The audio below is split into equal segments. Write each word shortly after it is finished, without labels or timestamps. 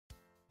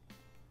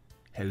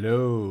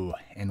Hello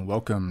and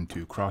welcome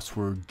to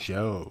Crossword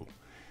Joe.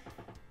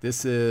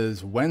 This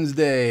is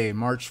Wednesday,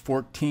 March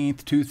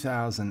 14th,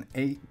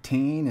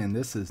 2018, and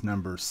this is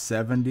number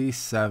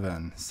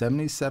 77.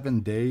 77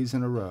 days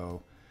in a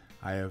row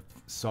I have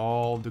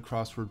solved the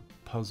crossword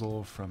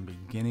puzzle from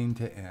beginning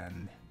to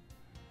end.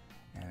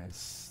 And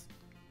it's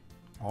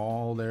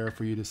all there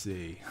for you to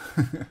see.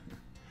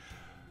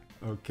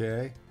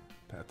 Okay,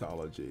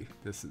 pathology.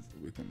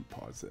 We can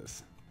pause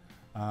this.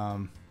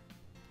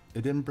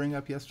 It didn't bring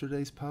up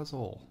yesterday's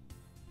puzzle.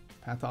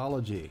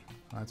 Pathology.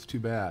 That's too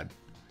bad.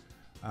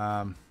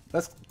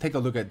 Let's take a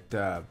look at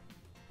the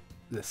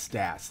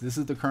stats. This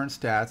is the current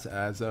stats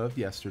as of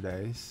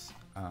yesterday's.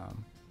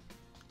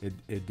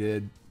 It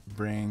did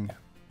bring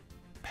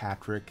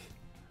Patrick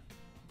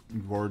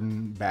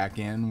Gordon back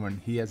in when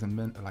he hasn't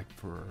been like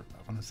for,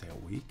 I want to say,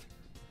 a week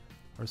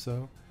or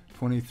so.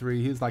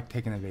 23. He's like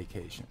taking a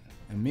vacation.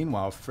 And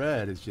meanwhile,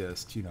 Fred is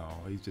just,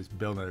 he's just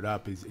building it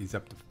up. He's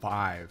up to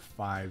five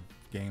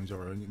games,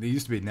 or they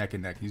used to be neck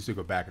and neck. He used to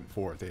go back and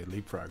forth. They'd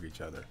leapfrog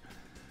each other.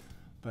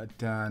 But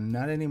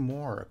not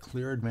anymore. A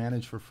clear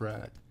advantage for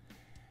Fred.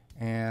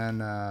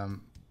 And I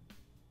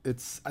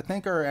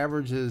think our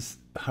average is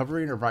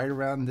hovering right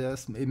around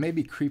this. It may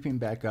be creeping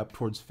back up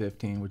towards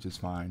 15, which is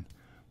fine.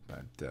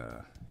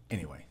 But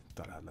anyway,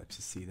 thought I'd let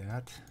you see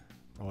that,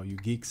 all you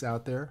geeks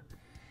out there.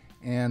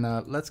 And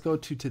let's go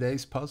to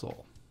today's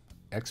puzzle.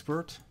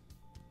 Expert,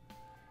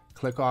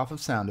 click off of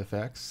sound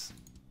effects,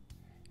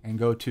 and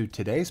go to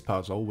today's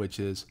puzzle,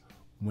 which is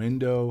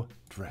window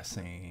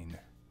dressing.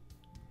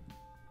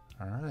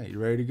 All right, you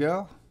ready to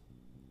go?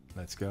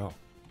 Let's go.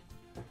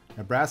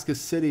 Nebraska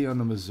City on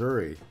the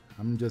Missouri.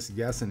 I'm just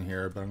guessing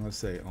here, but I'm going to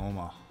say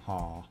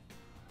Omaha.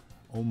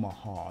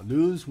 Omaha.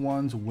 Lose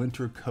one's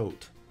winter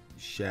coat.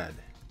 Shed.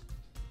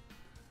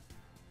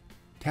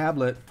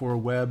 Tablet for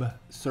web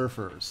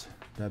surfers.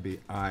 That'd be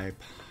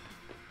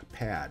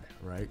iPad,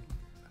 right?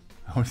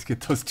 I always get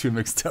those two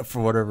mixed up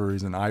for whatever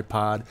reason.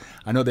 iPod.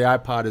 I know the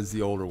iPod is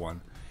the older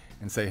one.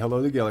 And say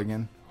hello to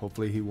Gilligan.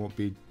 Hopefully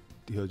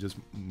he'll just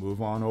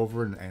move on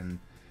over and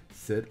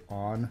sit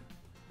on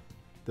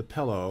the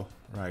pillow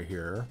right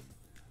here.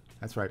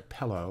 That's right,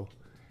 pillow.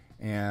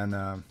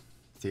 And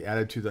see,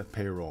 added to the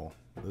payroll.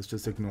 Let's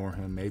just ignore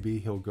him. Maybe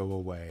he'll go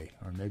away.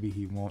 Or maybe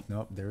he won't.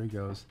 Nope, there he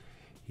goes.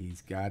 He's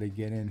got to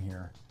get in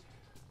here.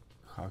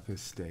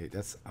 Caucus State.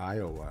 That's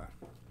Iowa.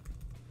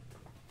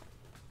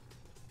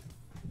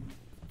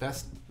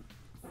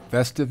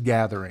 Festive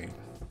gathering.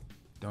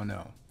 Don't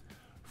know.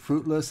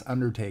 Fruitless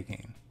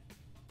undertaking.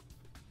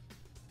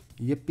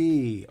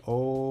 Yippee.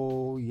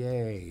 Oh,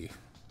 yay.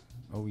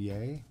 Oh,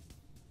 yay.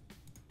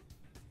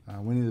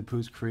 Winnie the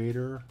Pooh's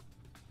creator.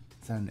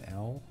 Is that an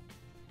L?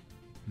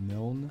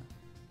 Milne?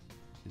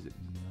 Is it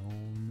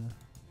Milne?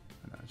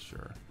 I'm not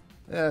sure.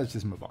 Let's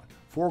just move on.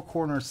 Four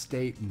Corner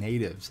State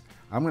natives.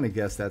 I'm going to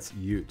guess that's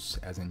Utes,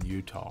 as in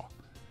Utah.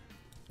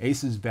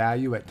 Ace's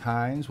value at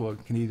times, well,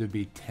 it can either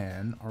be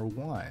 10 or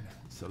 1.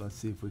 So let's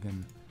see if we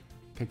can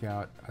pick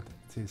out, I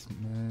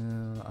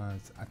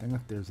think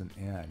if there's an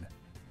N.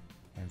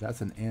 And if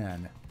that's an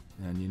N,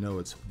 then you know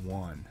it's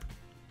 1.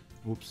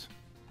 Oops.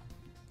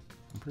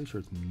 I'm pretty sure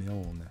it's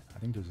Milne. I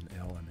think there's an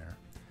L in there.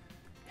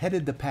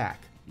 Headed the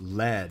pack.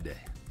 Lead.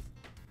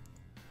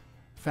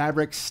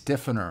 Fabric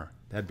stiffener.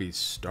 That'd be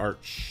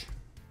starch.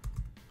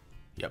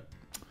 Yep.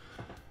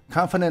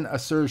 Confident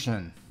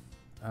assertion.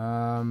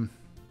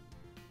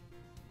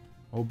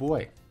 Oh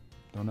boy.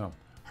 Don't know.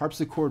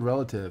 Harpsichord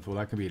relative. Well,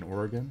 that could be an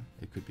organ.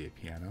 It could be a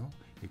piano.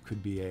 It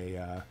could be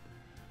a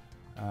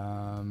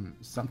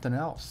something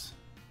else.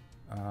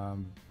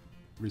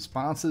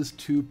 Responses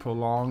to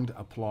prolonged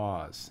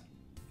applause.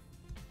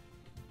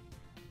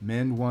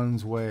 Mend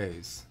one's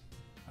ways.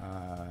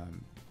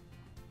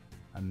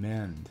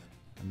 Amend.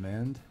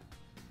 Amend?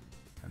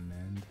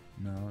 Amend?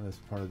 No, that's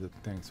part of the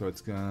thing. So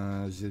it's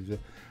gonna.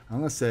 I'm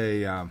gonna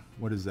say,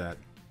 what is that?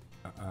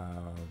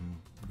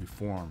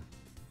 Reform.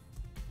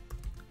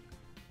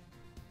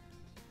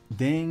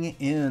 Ding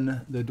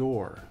in the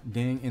door.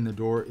 Ding in the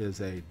door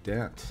is a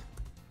dent.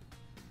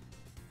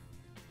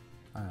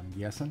 I'm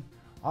guessing.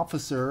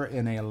 Officer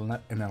in an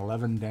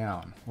 11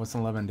 down. What's an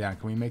 11 down?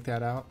 Can we make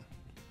that out?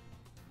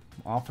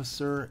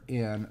 Officer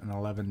in an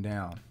 11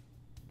 down.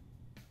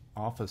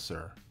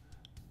 Officer.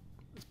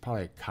 It's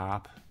probably a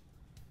cop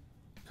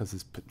because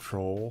it's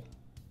patrol.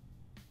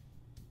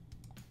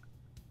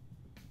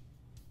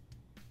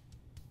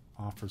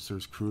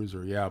 Officer's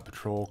cruiser. Yeah,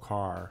 patrol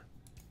car.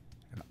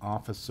 An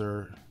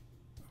officer.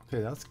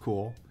 Okay, that's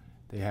cool.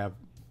 They have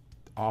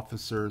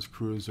officer's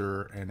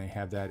cruiser and they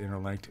have that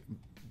interlinked.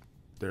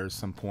 There's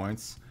some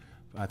points.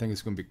 I think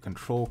it's going to be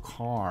control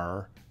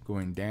car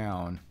going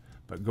down,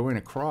 but going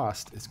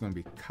across it's going to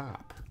be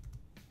cop.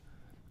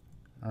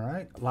 All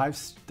right,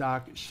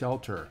 livestock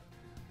shelter.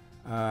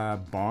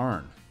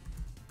 Barn.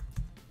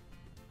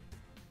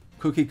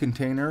 Cookie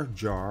container,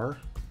 jar.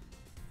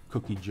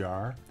 Cookie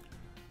jar.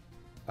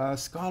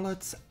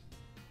 Scarlett's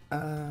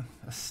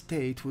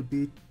estate would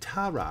be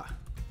Tara.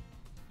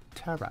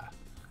 Tara.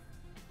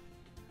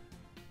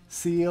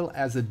 Seal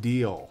as a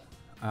deal.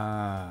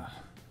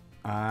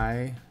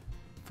 I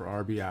for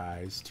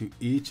RBIs. To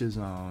each his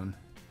own.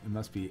 It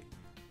must be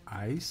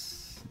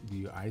ice. Do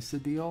you ice a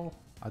deal?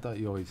 I thought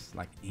you always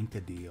like ink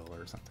a deal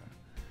or something.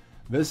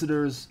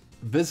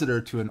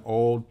 Visitor to an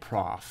old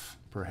prof,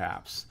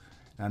 perhaps.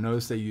 Now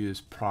notice they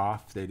used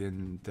prof. They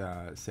didn't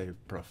say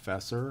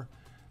professor.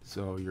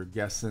 So you're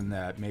guessing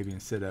that maybe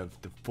instead of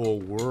the full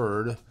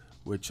word,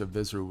 which a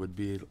visitor would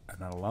be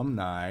an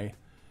alumni,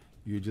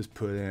 you just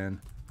put in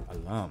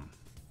alum.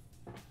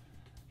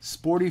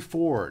 Sporty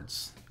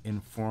Fords,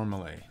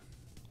 informally.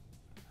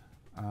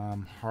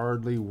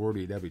 Hardly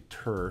wordy, that'd be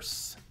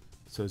terse.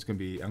 So it's going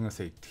to be, I'm going to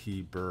say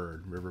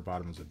T-bird. River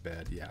bottom's a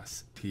bed,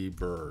 yes.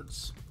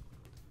 T-birds.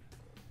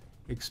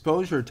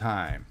 Exposure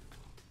time.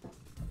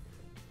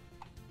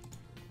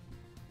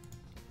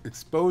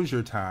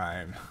 Exposure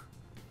time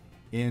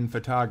in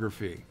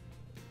photography.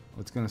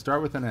 Well, it's going to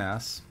start with an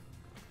S.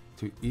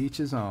 To each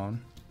his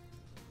own.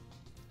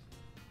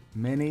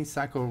 Many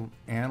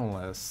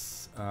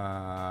psychoanalysts,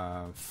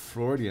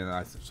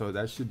 Freudian, so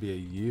that should be a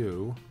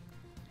U.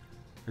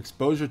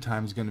 Exposure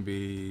time is going to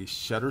be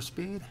shutter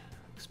speed.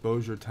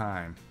 Exposure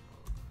time.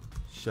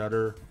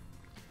 Shutter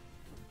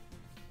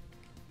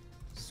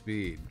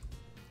speed.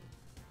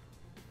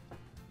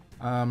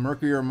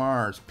 Mercury or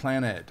Mars,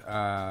 planet.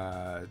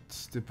 It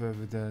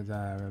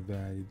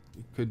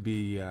could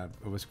be, it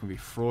was going to be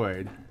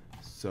Freud.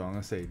 So I'm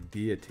going to say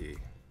deity.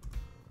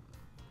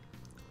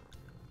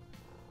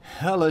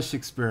 Hellish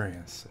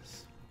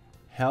experiences.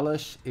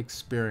 Hellish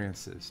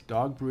experiences.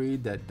 Dog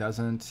breed that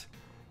doesn't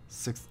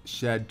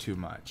shed too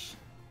much.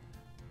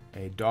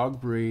 A dog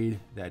breed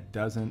that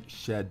doesn't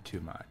shed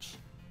too much.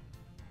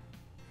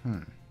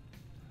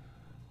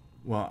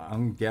 Well,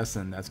 I'm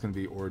guessing that's going to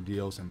be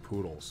ordeals and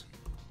poodles.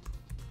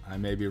 I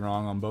may be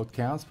wrong on both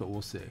counts, but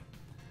we'll see.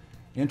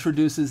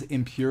 Introduces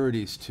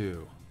impurities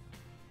to.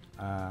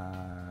 What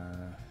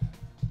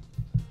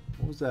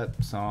was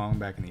that song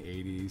back in the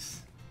 80s?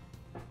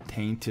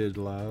 Tainted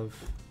Love.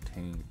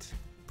 Taints.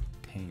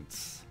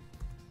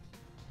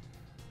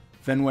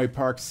 Fenway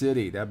Park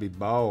City, that'd be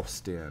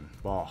Boston.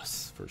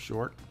 Boss for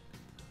short.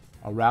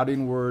 A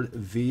routing word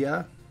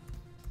via.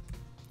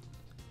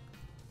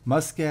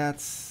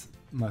 Muskrat.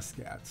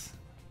 Muskat's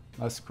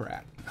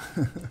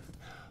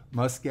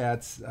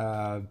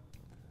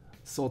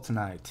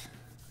sultanite.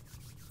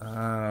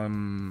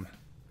 Don't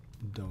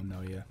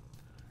know ya.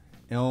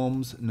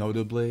 Elms,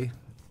 notably.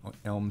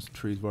 Elms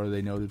trees, what are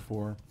they noted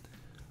for?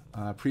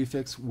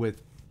 Prefix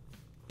with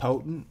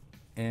potent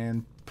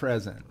and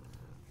present.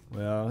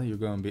 Well, you're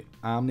going to be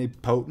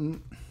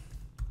omnipotent.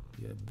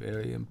 You're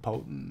very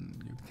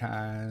impotent. You're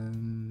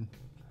kind.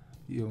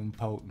 You're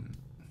impotent.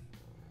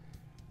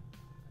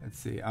 Let's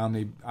see.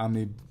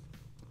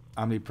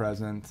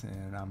 Omnipresent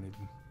and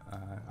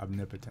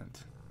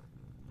omnipotent.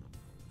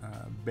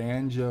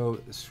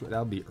 Banjo.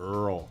 That'll be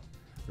Earl.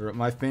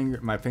 My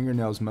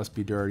fingernails must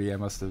be dirty. I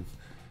must have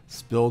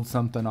spilled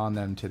something on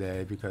them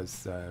today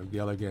because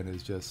Gilligan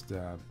is just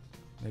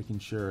making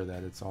sure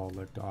that it's all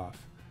licked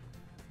off.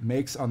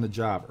 Makes on the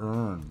job.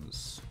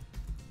 Earns.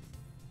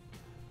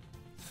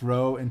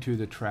 Throw into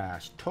the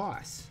trash.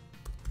 Toss.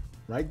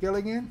 Right,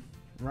 Gilligan?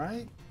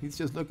 Right? He's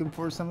just looking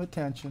for some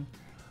attention.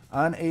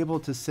 Unable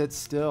to sit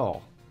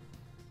still.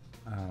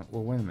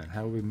 Well, wait a minute.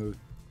 How do we move?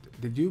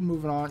 Did you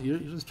move it on? You're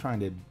just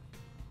trying to...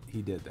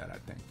 He did that, I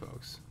think,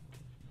 folks.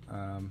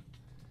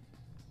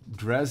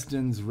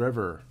 Dresden's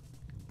River.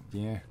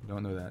 Yeah,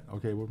 don't know that.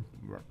 Okay, we're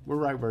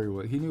right where he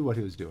was. He knew what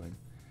he was doing.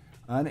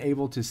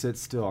 Unable to sit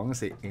still. I'm going to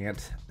say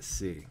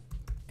Antsy.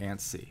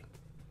 Antsy.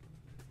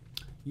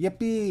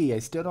 Yippee! I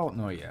still don't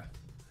know you.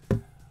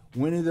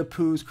 Winnie the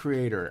Pooh's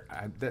creator.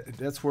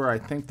 That's where I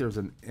think there's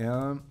an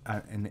M,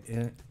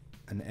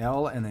 an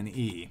L, and an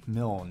E.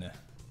 Milne.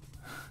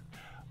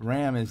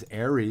 Ram is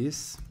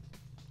Aries.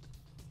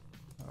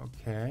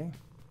 Okay.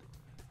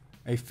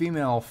 A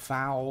female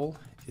fowl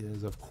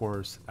is, of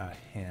course, a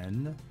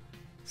hen.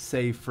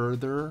 Say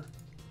further,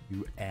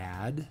 you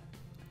add.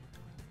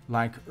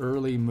 Like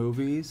early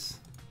movies,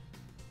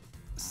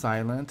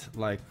 silent,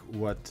 like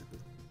what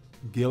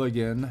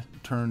Gilligan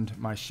turned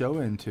my show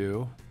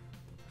into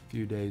a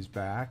few days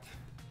back.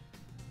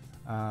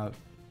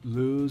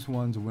 Lose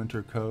one's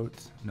winter coat.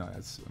 No,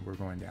 we're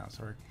going down,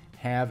 sorry.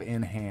 Have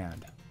in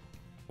hand.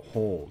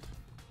 Hold.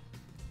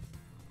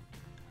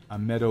 A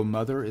meadow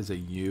mother is a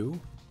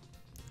U.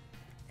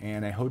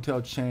 And a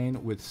hotel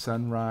chain with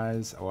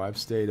sunrise. Oh, I've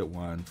stayed at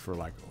one for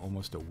like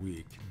almost a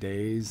week.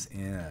 Days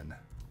Inn.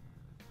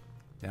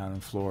 Down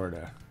in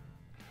Florida.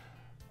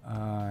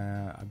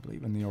 I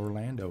believe in the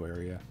Orlando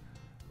area.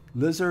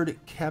 Lizard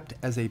kept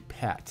as a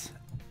pet.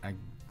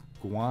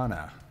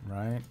 Iguana,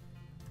 right?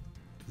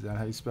 Is that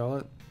how you spell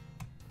it?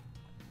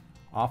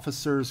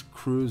 Officer's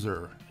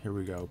cruiser. Here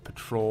we go.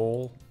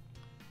 Patrol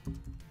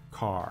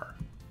car.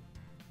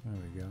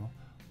 There we go.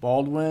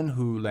 Baldwin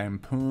who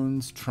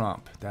lampoons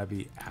Trump. That'd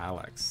be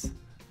Alex.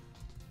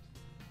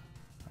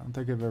 I don't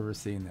think I've ever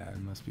seen that.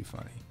 It must be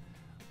funny.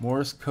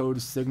 Morse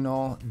code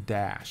signal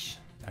dash.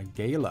 A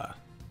gala.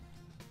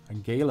 A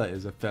gala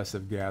is a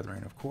festive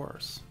gathering, of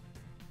course.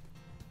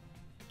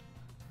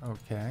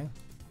 Okay.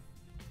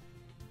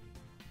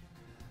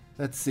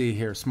 Let's see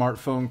here.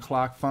 Smartphone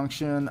clock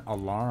function,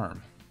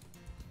 alarm.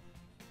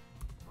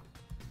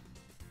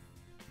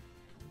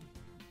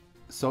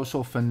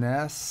 Social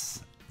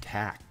finesse,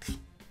 tact.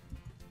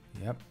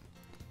 Yep.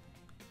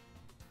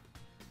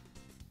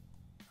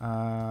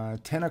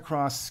 10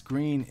 across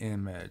screen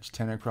image.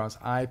 10 across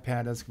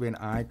iPad, that's going to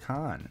be an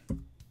icon.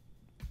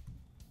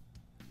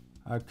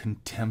 A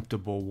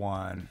contemptible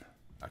one.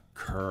 A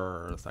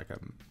cur. It's like a,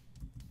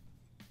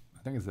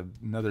 I think it's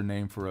another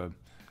name for a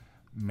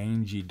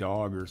mangy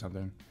dog or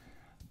something.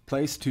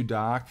 Place to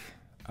dock.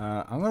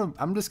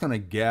 I'm just gonna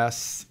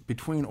guess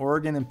between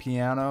organ and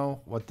piano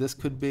what this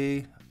could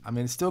be. I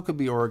mean, it still could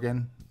be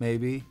organ,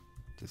 maybe.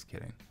 Just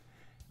kidding.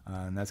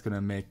 And that's gonna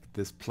make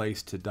this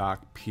place to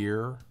dock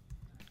pier.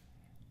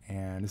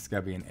 And this has got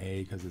to be an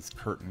A because it's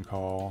curtain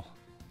call.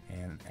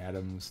 And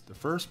Adams, the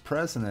first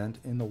president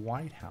in the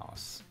White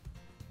House.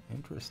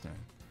 Interesting.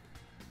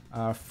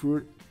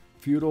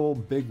 Feudal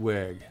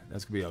bigwig.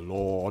 That's gonna be a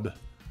lord.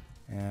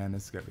 And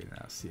it's gonna be an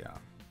S, yeah.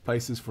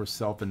 Places for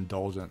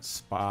self-indulgent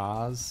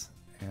spas.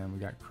 And we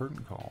got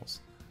curtain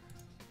calls.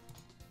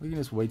 We can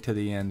just wait till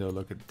the end to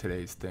look at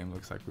today's theme.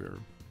 Looks like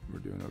we're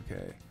doing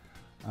okay.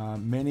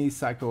 Many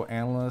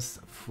psychoanalysts,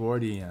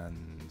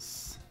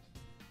 Freudians.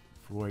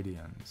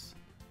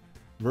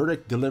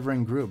 Verdict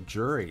delivering group,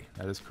 jury.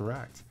 That is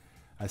correct.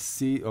 I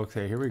see.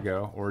 Okay, here we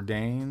go.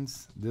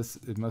 Ordains. This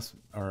it must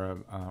are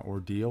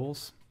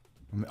ordeals.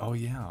 Oh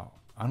yeah.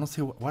 I don't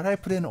see why did I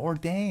put in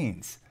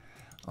ordains.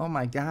 Oh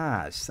my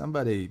gosh!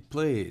 Somebody,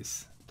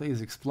 please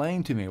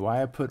explain to me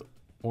why I put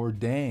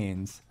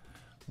ordains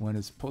when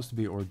it's supposed to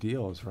be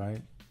ordeals,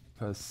 right?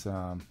 Because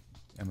I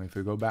mean, if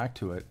we go back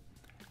to it,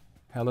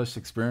 hellish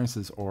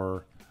experiences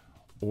or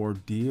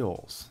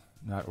ordeals,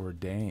 not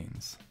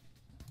ordains.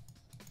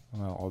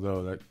 Well,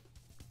 although that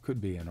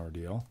could be an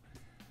ordeal.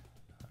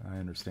 I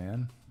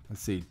understand.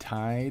 Let's see.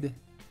 Tied,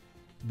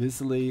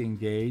 busily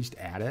engaged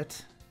at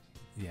it.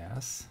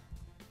 Yes.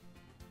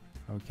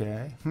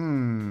 Okay.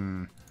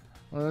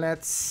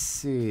 Let's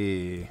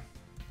see.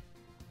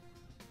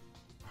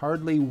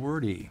 Hardly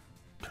wordy.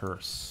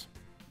 Terse.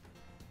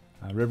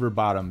 River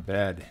bottom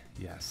bed.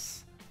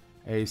 Yes.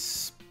 A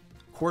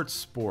court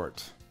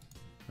sport.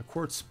 A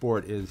court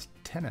sport is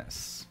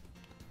tennis.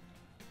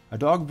 A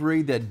dog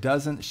breed that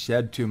doesn't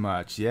shed too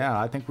much. Yeah,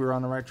 I think we're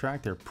on the right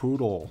track there.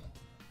 Poodle.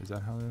 Is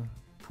that how they...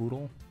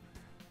 Poodle?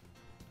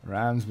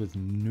 Rhymes with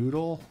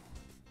noodle.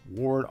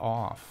 Ward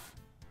off.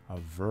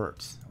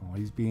 Avert. Oh,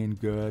 he's being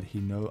good.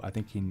 I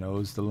think he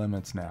knows the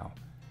limits now.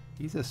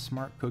 He's a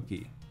smart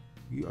cookie.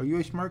 Are you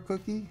a smart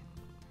cookie?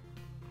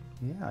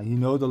 Yeah, you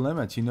know the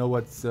limits. You know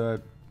what's...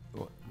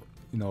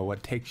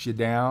 what takes you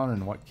down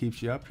and what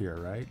keeps you up here,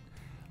 right?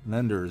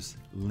 Lenders.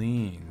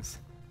 Leans.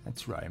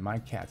 That's right. My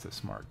cat's a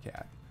smart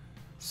cat.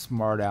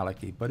 Smart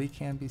alecky, but he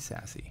can be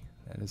sassy.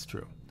 That is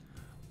true.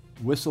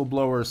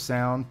 Whistleblower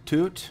sound,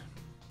 toot.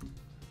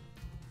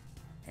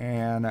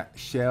 And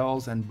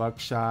shells and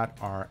buckshot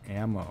are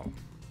ammo.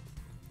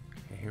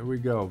 Okay, here we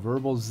go.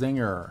 Verbal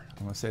zinger.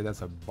 I'm going to say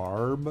that's a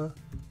barb.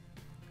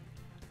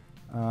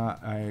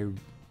 A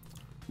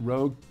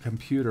rogue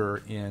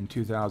computer in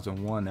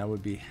 2001. That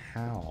would be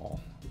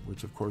HAL.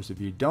 Which, of course, if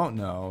you don't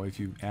know, if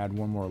you add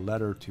one more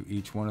letter to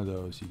each one of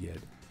those, you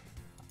get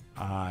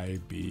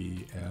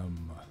IBM.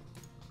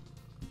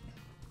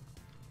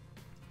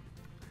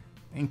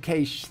 In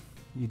case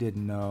you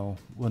didn't know,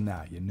 well,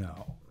 now you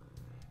know.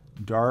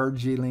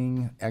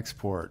 Darjeeling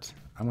export.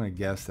 I'm going to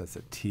guess that's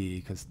a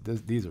T because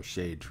these are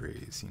shade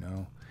trees, you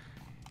know.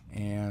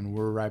 And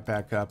we're right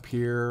back up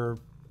here.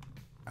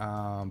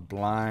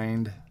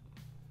 Blind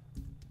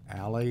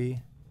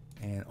alley.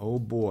 And oh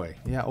boy.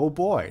 Yeah, oh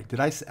boy.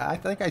 I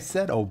think I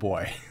said oh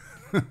boy.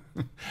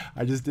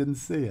 I just didn't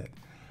see it.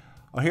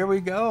 Oh, here we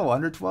go.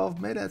 Under 12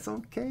 minutes.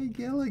 Okay,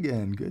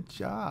 Gilligan. Good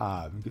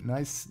job.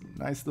 Nice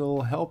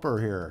little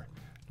helper here.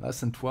 Less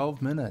than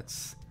 12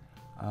 minutes.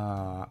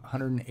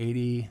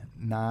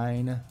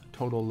 189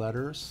 total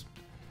letters.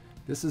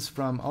 This is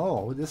from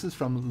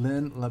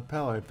Lynn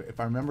Lapel. If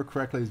I remember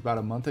correctly, it's about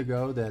a month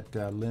ago that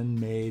Lynn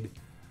made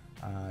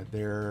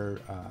their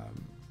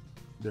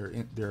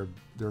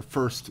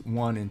first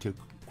one into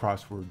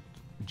Crossword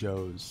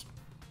Joe's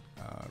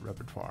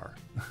repertoire.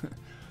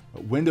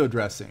 Window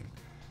dressing.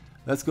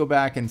 Let's go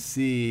back and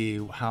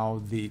see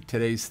how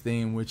today's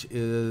theme, which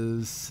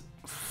is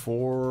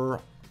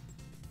 4.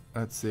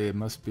 Let's see, it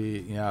must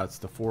be, yeah, it's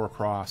the 4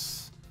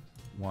 across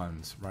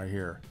ones right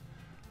here.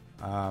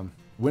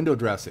 Window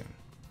dressing.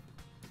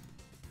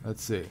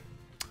 Let's see.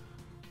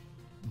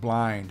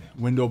 Blind,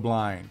 window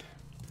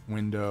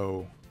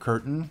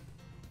curtain,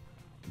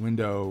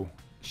 window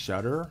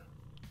shutter,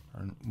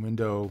 or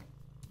window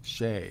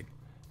shade.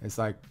 It's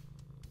like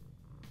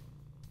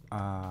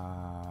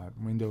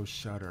window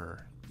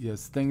shutter.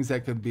 Yes, things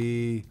that could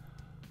be,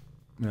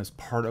 as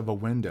part of a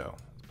window.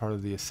 Part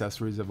of the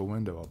accessories of a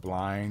window, a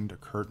blind, a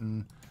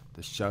curtain,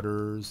 the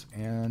shutters,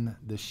 and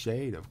the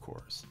shade, of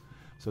course.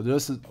 So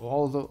this is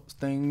all those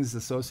things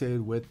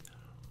associated with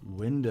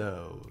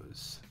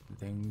windows,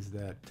 things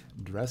that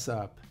dress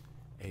up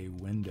a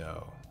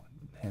window,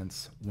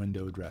 hence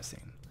window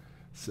dressing.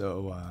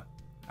 So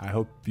I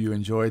hope you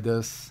enjoyed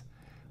this,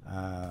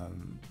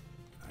 and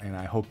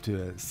I hope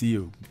to see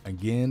you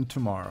again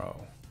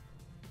tomorrow.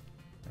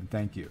 And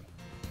thank you.